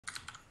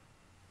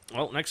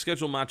Well, next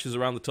scheduled match is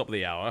around the top of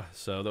the hour,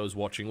 so those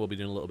watching will be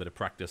doing a little bit of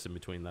practice in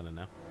between then and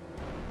now.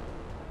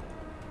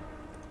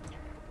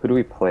 Who do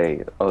we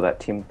play? Oh, that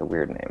team with the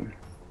weird name.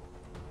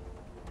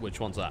 Which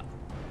one's that?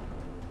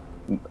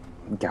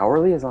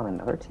 Gowerly is on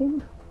another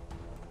team?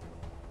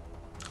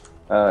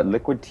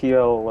 Liquid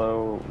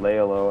TLO,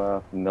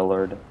 Lealoa,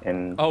 Millard,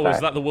 and... Oh, is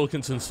that the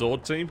Wilkinson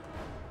Sword team?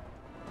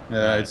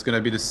 Yeah, it's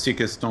gonna be the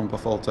sickest stomp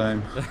of all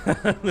time.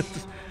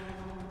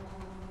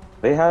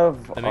 They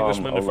have... An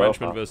Englishman, a Aloha.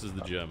 Frenchman versus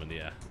the German,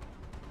 yeah.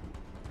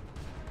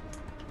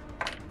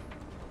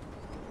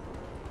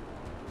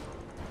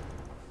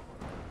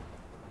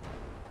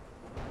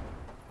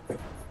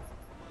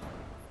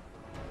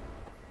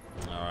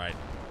 Alright.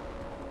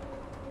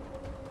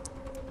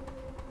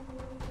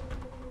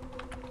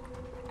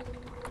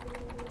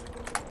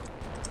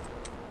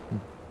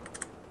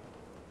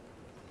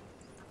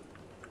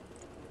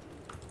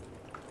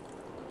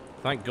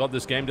 Thank God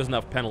this game doesn't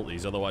have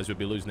penalties, otherwise we'd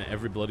be losing it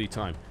every bloody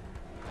time.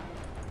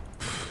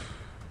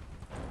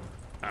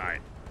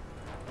 Alright.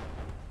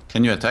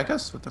 Can you attack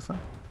us? What the fuck?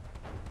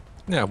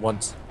 Yeah,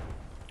 once.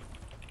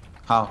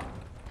 How?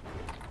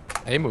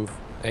 A move.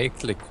 A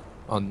click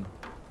on.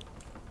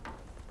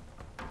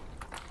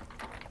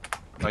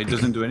 Oh, it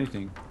doesn't do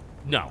anything.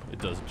 No, it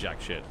doesn't jack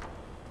shit.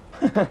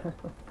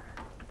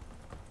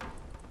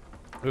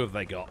 Who have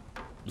they got?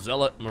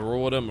 Zealot,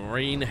 Marauder,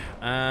 Marine,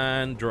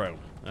 and Drone.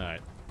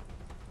 Alright.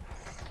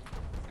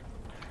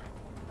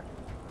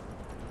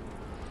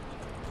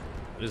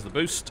 There's the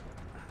boost.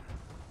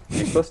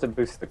 You're supposed to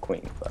boost the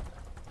queen, but...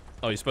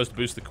 Oh, you're supposed to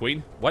boost the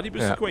Queen? Why do you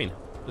boost the Queen?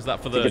 Is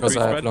that for the Because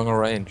creep I have spread? longer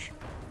range.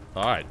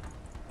 Alright.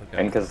 Okay.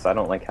 And because I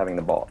don't like having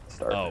the ball at the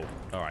start. Oh,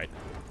 alright.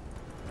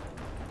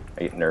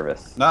 I get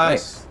nervous.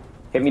 Nice.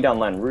 Hit me down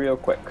line real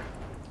quick.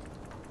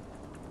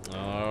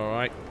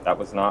 Alright. That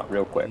was not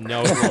real quick.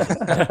 No, it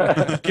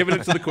wasn't. Giving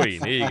it to the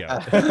Queen. Here you go.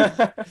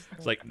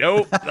 It's like,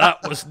 nope, that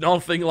was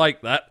nothing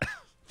like that.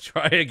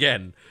 Try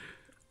again.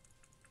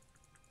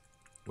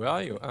 Where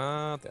are you?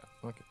 Ah, there.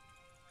 Okay.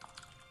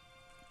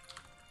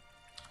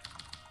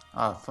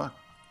 Ah, fuck.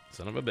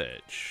 Son of a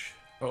bitch.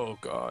 Oh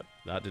god.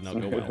 That did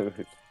not go well.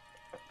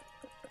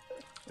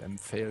 Them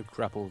failed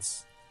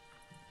grapples.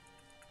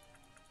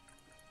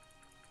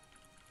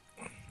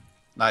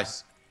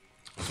 Nice.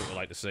 That's what we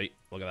like to see.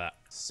 Look at that.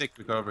 Sick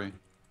recovery.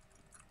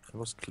 It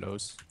was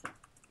close.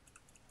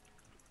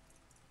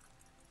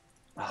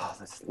 Oh,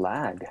 this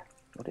lag.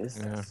 What is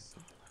Yeah. this?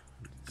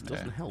 It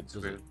doesn't Yeah, help, it's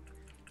does weird. it?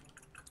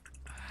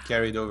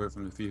 Carried over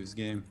from the previous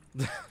game.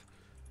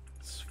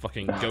 It's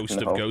fucking Ghost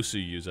no. of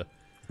Gosu user.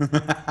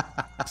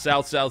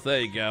 South, south, there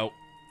you go.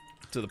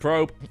 To the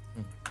probe.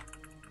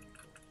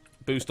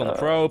 Boost on the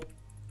probe.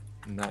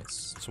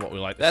 Nice. That's what we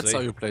like to That's see.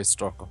 how you play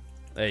Stalker.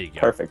 There you go.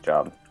 Perfect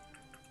job.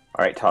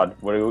 All right, Todd.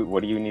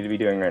 What do you need to be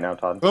doing right now,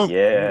 Todd? Boom.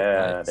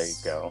 Yeah, Nice. there you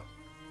go.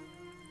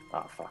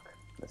 Ah, fuck.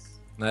 This.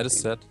 That is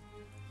set.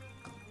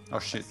 Oh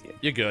shit.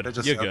 You're good. They're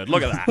just You're up. good.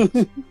 Look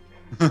at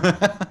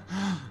that.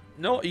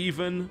 Not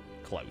even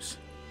close.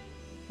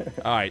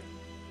 Alright.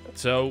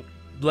 So,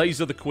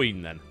 Laser the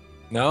Queen then.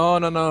 No.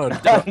 No.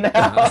 What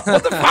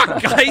the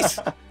fuck, guys?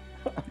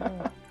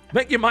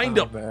 Make your mind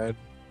Oh, up. man.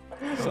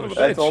 Son of a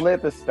That's bitch. only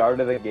at the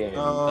start of the game.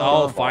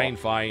 Oh, fine,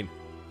 fine.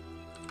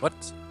 What?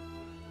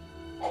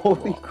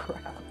 Holy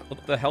crap.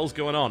 What the hell's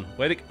going on?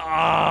 Wait a...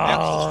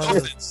 Ah!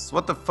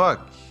 What the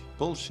fuck?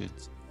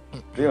 Bullshit.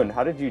 Dude,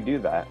 how did you do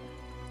that?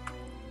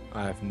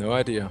 I have no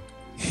idea.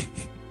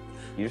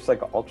 You just like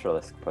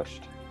ultralisk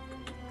pushed.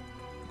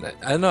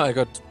 I don't know, I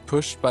got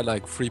pushed by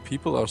like 3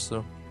 people or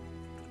so.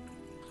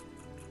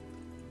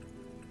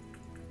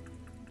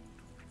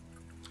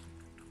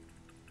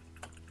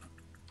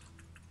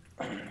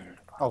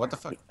 Oh, what the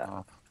fuck?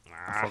 Oh,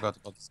 I forgot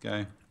about this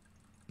guy.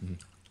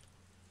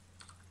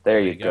 There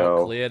you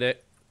go. Cleared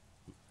it.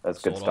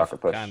 That's good stalker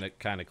push.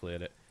 Kinda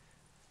cleared it.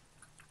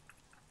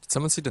 Did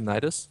someone see the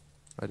Nidus?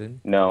 I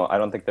didn't. No, I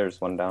don't think there's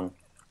one down.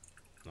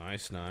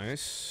 Nice,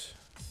 nice.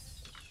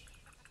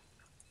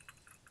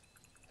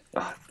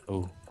 Ah,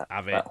 Oh.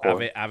 Have it, that have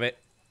whore. it, have it.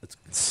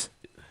 It's...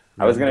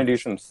 I was gonna do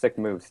some sick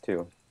moves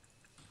too.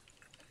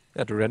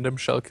 Yeah, the random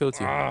shell killed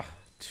you. Ah,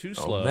 too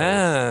slow. Oh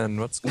man,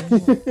 what's going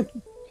on?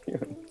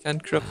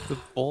 Can't grab the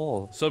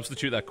ball.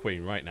 Substitute that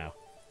Queen right now.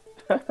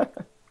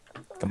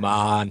 Come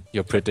on,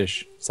 you're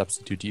British.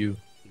 Substitute you.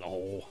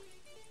 No.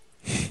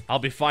 I'll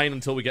be fine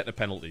until we get the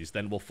penalties,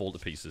 then we'll fall to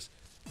pieces.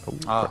 Oh,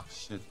 Ah,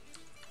 shit.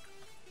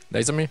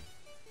 laser me.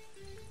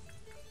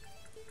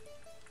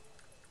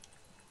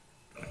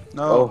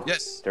 No. Oh,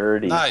 Yes.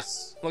 dirty.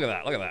 Nice. Look at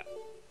that, look at that.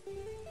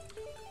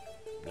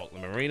 Block the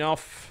Marine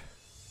off.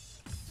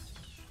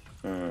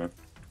 Oh,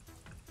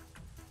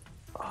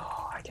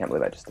 I can't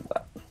believe I just did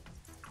that.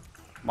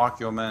 Mark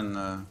your man,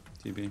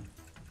 TB.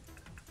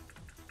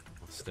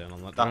 Stand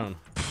on that Down. drone.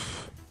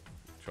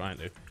 Trying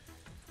to.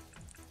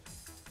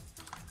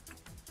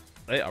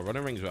 They are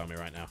running rings around me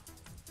right now.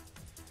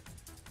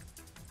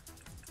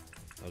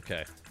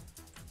 Okay.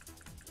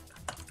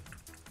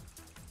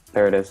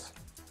 There it is.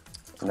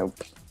 Nope.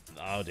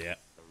 Oh dear.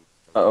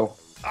 Uh-oh.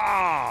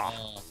 Ah!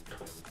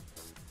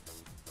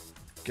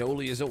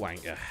 Goalie is a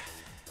wanker.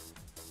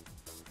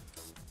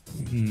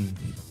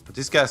 But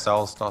these guys are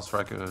all Star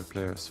Striker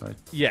players, right?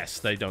 Yes,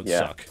 they don't Yeah.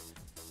 suck.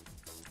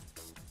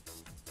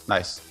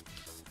 Nice.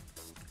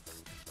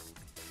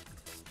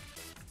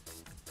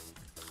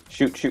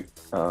 Shoot, shoot.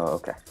 Oh,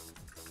 okay.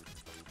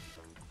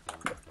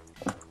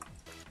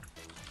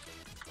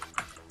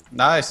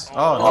 Nice.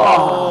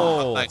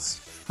 Oh, Oh. nice.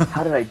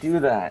 How did I do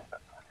that?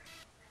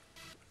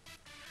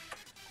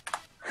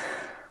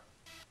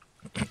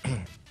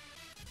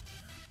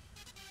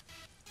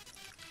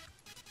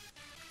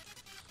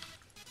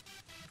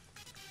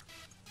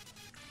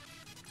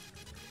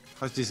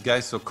 How's this guy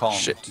so calm?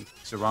 Shit.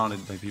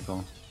 Surrounded by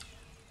people.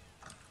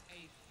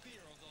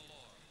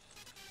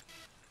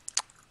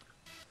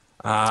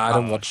 I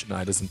don't watch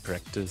Nidus in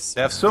practice.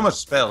 They have so much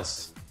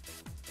spells.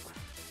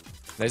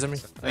 Laser me?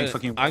 Playing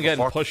fucking I'm getting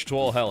Warcraft. pushed to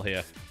all hell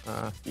here.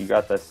 You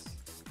got this.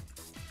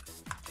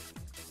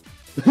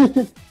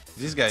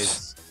 This guy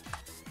is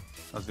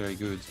not very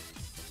good.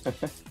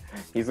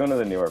 He's one of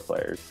the newer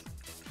players.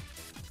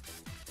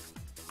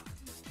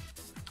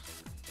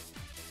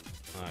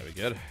 Alright, we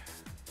good?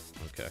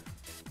 Okay.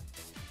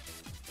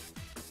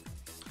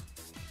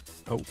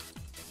 Oh.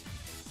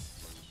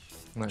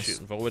 Nice.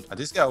 Shooting forward.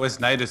 This guy with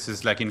Nidus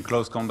is like in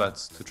close combat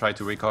to try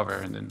to recover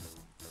and then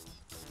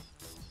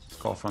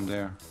score from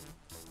there.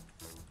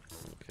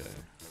 Okay.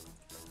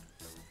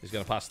 He's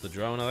gonna pass the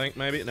drone, I think,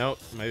 maybe? No,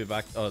 maybe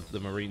back. Oh, the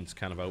Marine's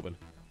kind of open.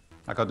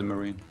 I got the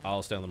Marine.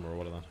 I'll stay on the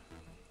Marauder then.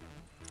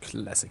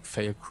 Classic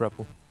fail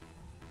crapple.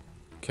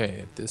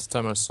 Okay, this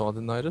time I saw the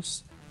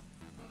Nidus.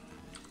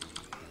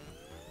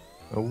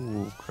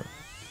 Oh, crap.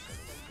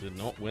 Did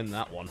not win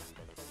that one.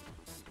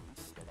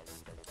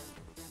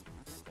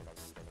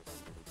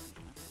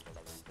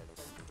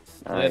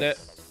 Did it.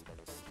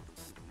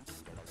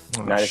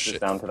 Oh, Nidus is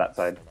shit. down to that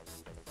side.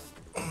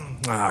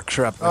 Ah,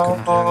 crap. I couldn't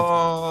hit it.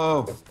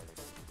 Oh!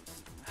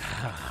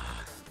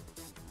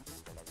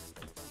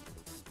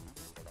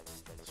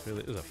 This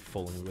really is a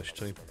full English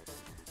team.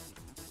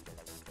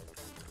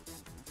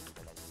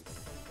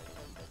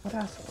 What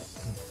asshole?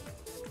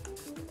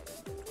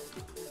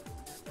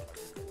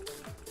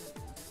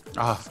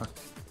 Ah, fuck.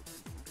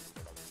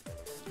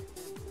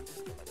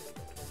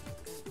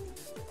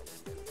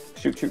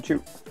 Shoot, shoot,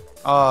 shoot.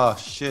 Ah,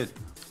 shit.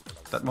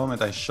 That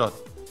moment I shot.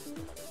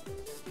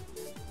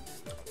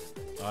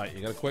 Alright,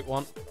 you got a quick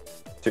one?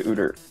 To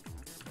Uter.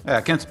 Yeah,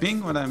 I can't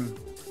ping when I'm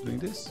doing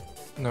this.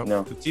 No.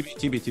 No. To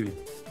TB.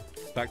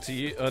 Back to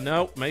you.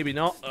 No, maybe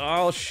not.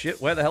 Oh,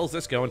 shit. Where the hell's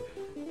this going?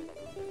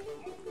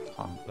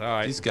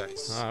 Alright. These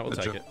guys. Alright, we'll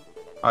The take jo- it.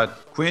 Alright,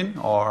 Quinn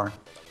or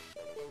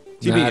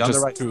TB Nah, on the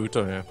just right. to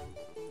Uto, yeah.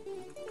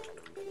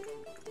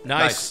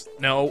 Nice.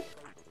 No.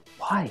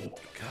 Why?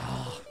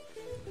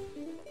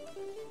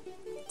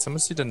 Someone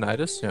see the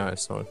Nidus? Yeah, I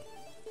saw it.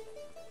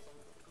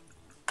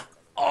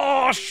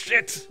 Oh,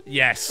 shit.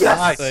 Yes.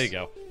 Yes. There you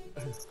go.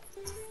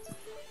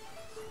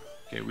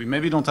 Okay, we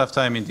maybe don't have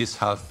time in this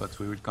half, but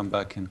we will come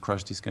back and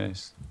crush these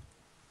guys.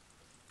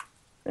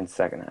 In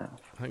second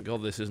half. Thank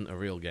God this isn't a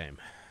real game.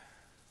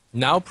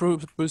 Now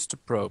boost to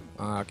probe.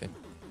 Ah, okay.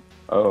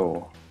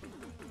 Oh.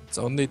 It's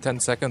only 10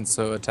 seconds,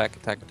 so attack,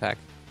 attack, attack.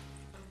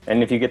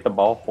 And if you get the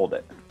ball, hold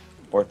it.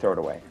 Or throw it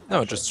away.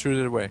 No, just shoot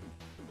it away.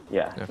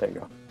 Yeah, Yeah. there you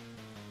go.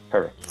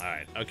 Perfect.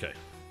 Alright, okay.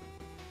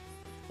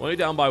 Only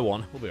down by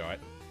one. We'll be alright.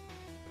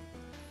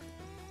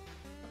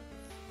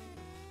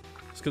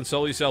 Just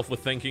console yourself with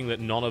thinking that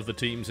none of the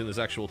teams in this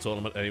actual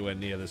tournament are anywhere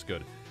near this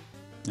good.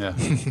 Yeah.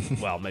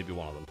 Well, maybe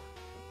one of them.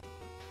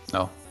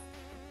 No.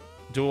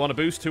 Do we want to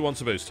boost? Who wants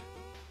to boost?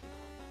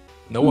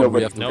 No one, we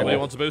Nobody- have to Nobody gonna-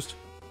 wants to boost?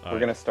 We're Alright.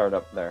 gonna start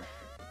up there.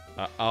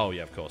 Oh,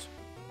 yeah, of course.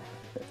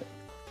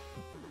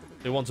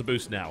 Who wants to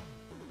boost now? I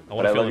But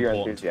want I to feel love your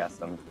important.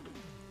 enthusiasm.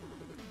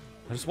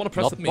 I just want to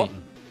press Not the me.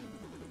 button.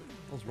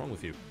 What's wrong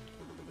with you?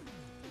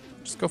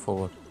 Just go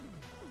forward.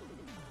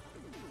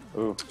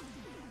 Ooh.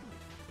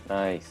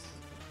 Nice.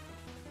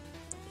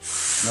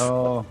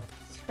 No.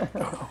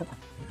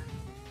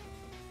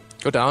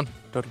 Go down.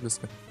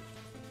 TotalBiscuit.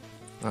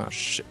 Ah,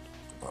 shit.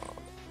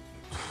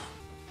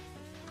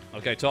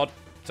 Okay, Todd,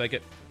 take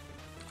it.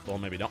 Or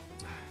maybe not.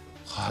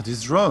 Ah,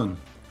 this drone.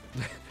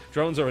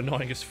 Drones are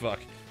annoying as fuck.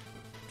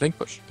 Blink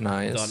push.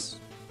 Nice.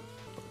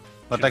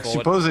 But Shoot like forward.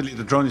 supposedly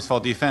the drone is for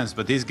defense,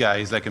 but this guy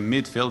is like a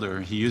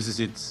midfielder. He uses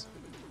it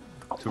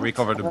to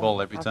recover the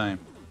ball every time.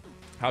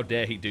 How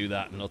dare he do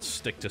that and not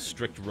stick to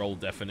strict role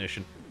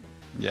definition?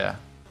 Yeah.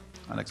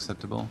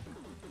 Unacceptable.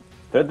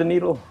 Thread the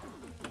needle.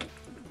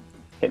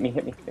 Hit me,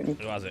 hit me, hit me.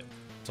 Who has it?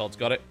 Todd's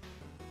got it.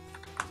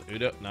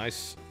 Uda,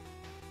 nice.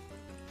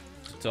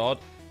 Todd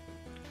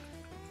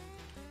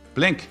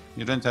Blink.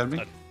 You don't have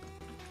me?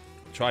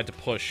 tried to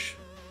push.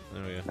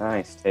 There we go.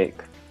 Nice take.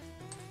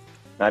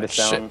 Nidus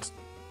down. Shit.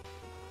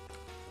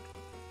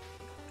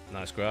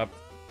 Nice grab.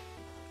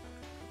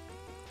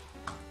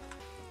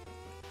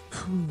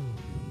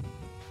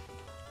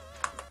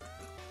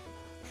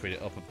 Freed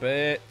it up a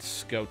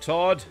bit. Go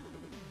Todd.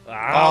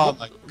 Ah, Oh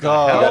my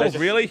god. You gotta Oh, just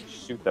really?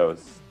 Shoot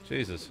those.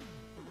 Jesus.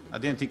 I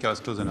didn't think I was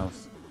close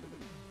enough.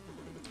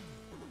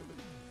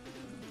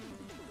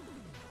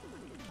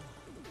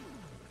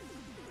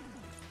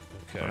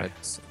 Okay.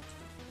 Alright.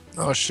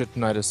 Oh shit,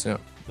 Nidus, yeah.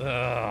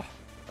 Ugh.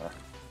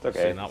 It's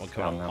okay. Seeing that one It's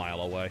coming down a now.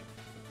 mile away.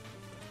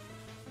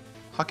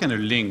 How can a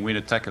Ling win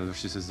a tackle if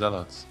she's a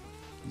Zealot?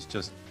 It's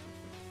just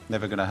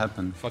never gonna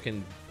happen.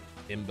 Fucking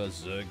Imba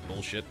Zerg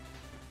bullshit.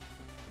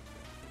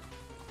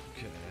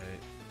 Okay.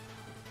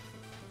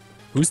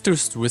 Who's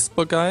this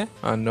Whisper guy?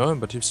 I know him,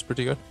 but he's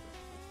pretty good.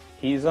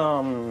 He's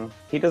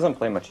he doesn't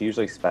play much. He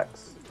usually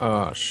specs.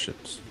 Oh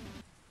shit.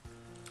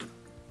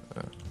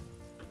 Oh,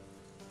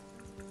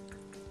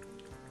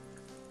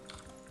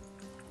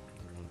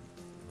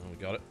 we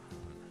got it.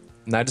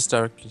 Nidus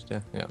directly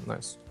there. Yeah,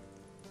 nice.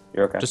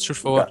 You're okay. Just shoot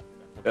forward.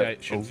 Okay,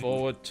 shoot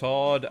forward,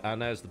 Todd,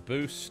 and there's the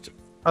boost.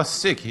 Oh,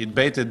 sick! He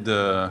baited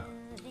the...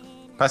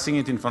 Passing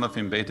it in front of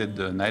him baited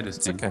the Nidus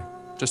It's thing. okay.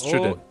 Just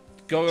shoot it.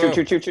 Go, Shoot, go. shoot,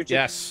 shoot, shoot, shoot.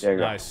 Yes, There you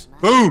go. nice.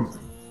 Boom! Well,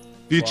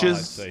 I'd Bitches!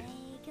 say.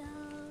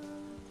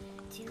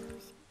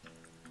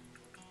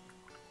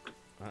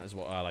 That is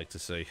what I like to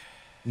see.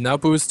 Now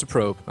boost the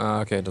probe. Ah,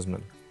 okay, doesn't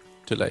matter.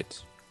 Too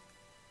late.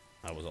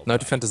 That was all. Now bad.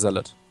 defend the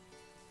zealot.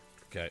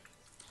 Okay.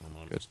 Come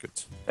on. Good, good.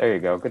 There you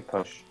go. Good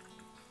push.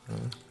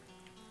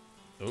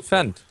 Oh,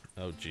 Defend.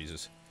 oh,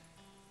 Jesus.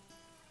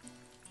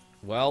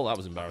 Well, that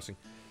was embarrassing.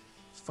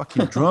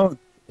 Fucking drone!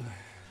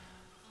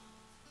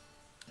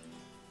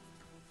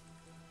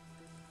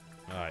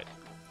 Alright.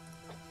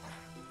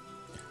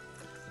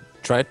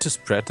 Try to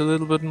spread a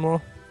little bit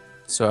more,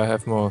 so I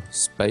have more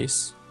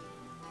space.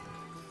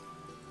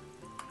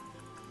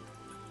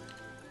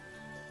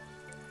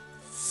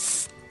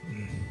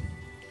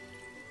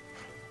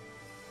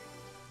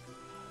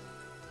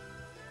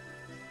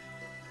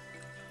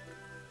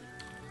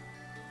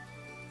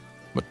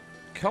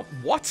 Come,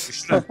 what?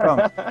 Should've come.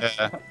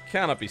 Yeah.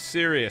 Cannot be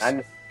serious.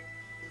 And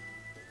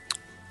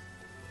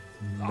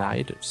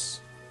Nidus.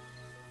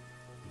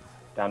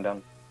 down,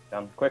 down,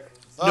 down. Quick.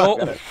 No.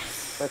 Got it.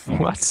 Quick.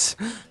 What?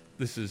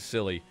 This is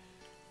silly.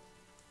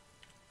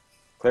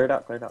 Clear it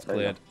out. Clear it out. There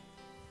you Cleared.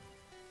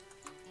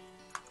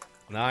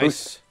 go.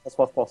 Nice.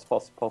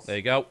 Pulse. There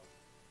you go.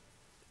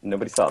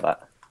 Nobody saw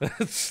that.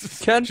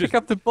 Can't pick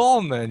up the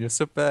ball, man. You're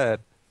so bad.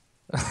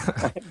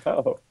 I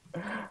know.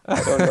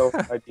 I don't know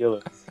what my deal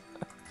is.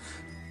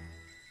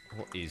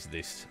 What is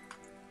this?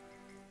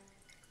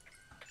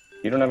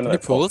 You don't have Any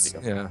another pulse,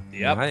 pulls? do you? Yeah.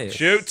 Yep. Nice.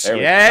 Shoot. There we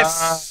go.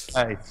 Yes.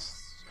 Nice.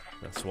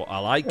 That's what I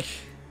like.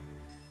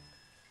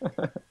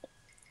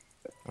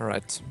 All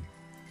right.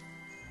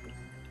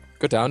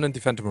 Go down and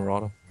defend the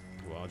Marauder.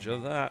 Roger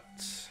that.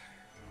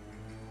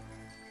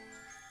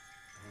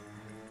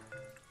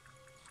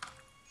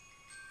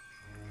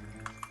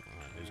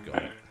 Alright, who's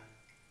got it?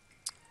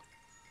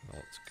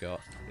 What's got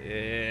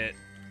it?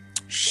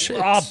 Shit.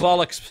 Ah,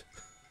 bollocks!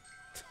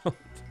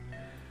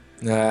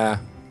 Nah,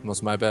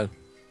 was my bad.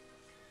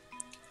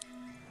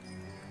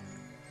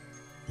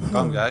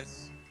 Come,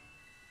 guys.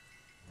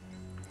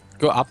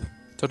 Go up.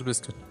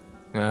 TotalBiscuit.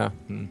 Yeah.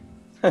 Hmm.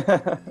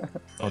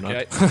 Oh no.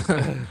 Okay.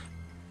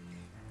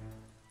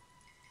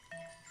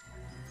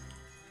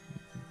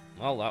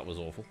 Well, that was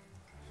awful.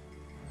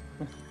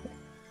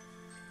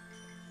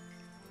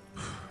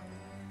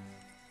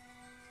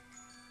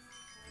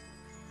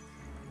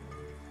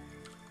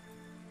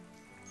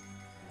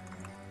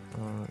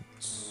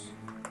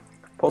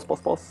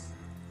 Pulse.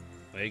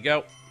 There you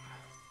go.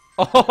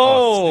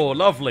 Oh,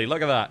 lovely.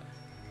 Look at that.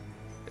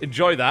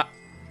 Enjoy that.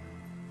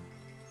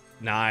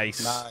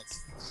 Nice.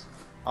 Nice.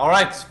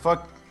 Alright,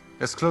 fuck.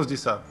 Let's close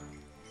this up.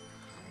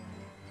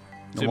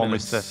 No 2 more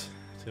minutes. missteps.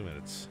 2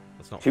 minutes.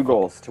 Let's not. 2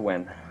 goals to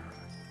win.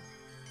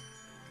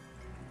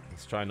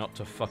 Let's try not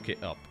to fuck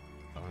it up.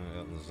 I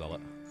got the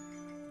zealot.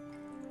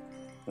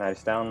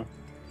 Nice down.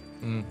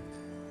 Hmm.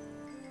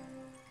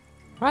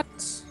 What?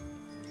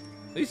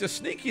 He's a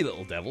sneaky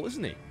little devil,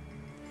 isn't he?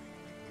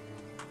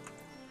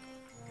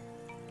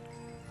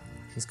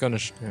 He's gonna.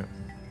 Yeah.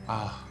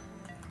 Ah.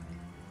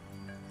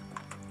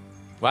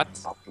 What?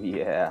 Oh,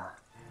 yeah.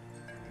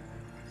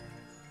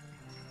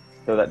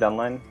 Throw that down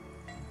line.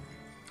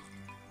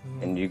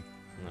 And you,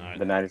 Alright.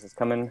 the Nidus is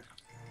coming.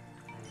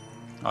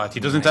 Alright, he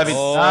doesn't have it.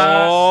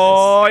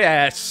 Oh,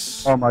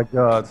 yes. Oh my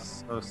god,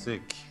 so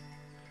sick.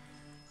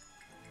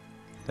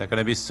 They're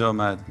gonna be so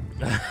mad.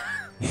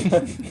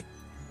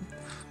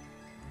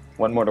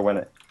 One more to win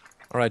it.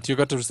 All right, you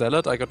got the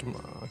zealot. I got the.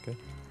 Okay.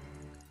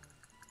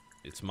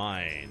 It's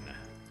mine.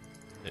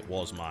 It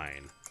was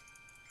mine.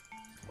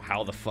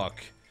 How the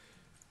fuck?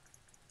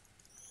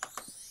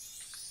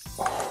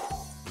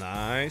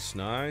 Nice,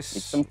 nice.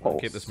 Need some I'll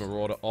keep pulse. this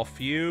Marauder off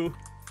you.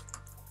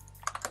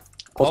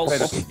 Pulse.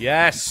 Pulse.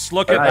 Yes,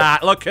 look at Alright.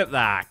 that. Look at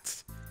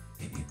that.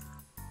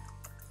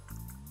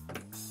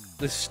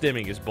 This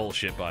stimming is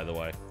bullshit, by the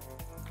way.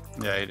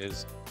 Yeah, it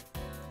is.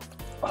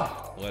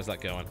 Oh, Where's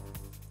that going?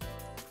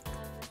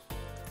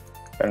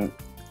 and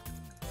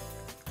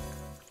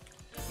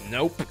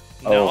Nope.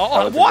 Oh, No.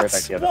 that was a What?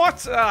 great idea.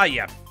 What? Ah,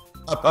 yeah.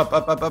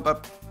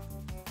 Up.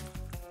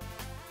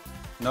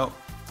 No.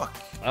 Fuck.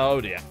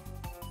 Oh, dear.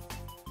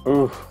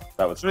 ooh,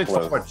 that was Straight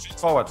close.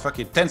 forward. Fuck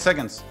it. 10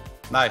 seconds.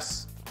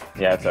 Nice.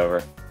 Yeah, it's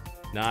over.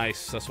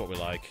 Nice. That's what we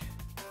like.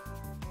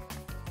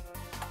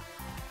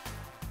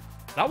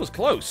 That was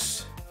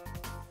close.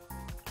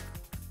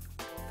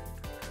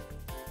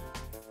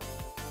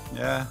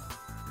 Yeah.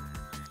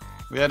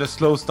 We had a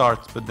slow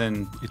start, but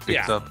then it picked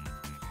Yeah. up.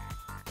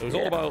 It was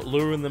all about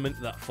luring them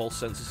into that false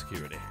sense of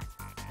security.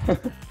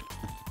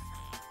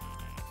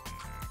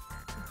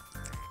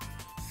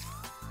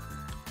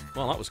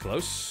 Well, that was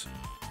close.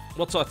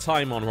 What's our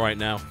time on right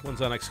now?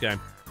 When's our next game?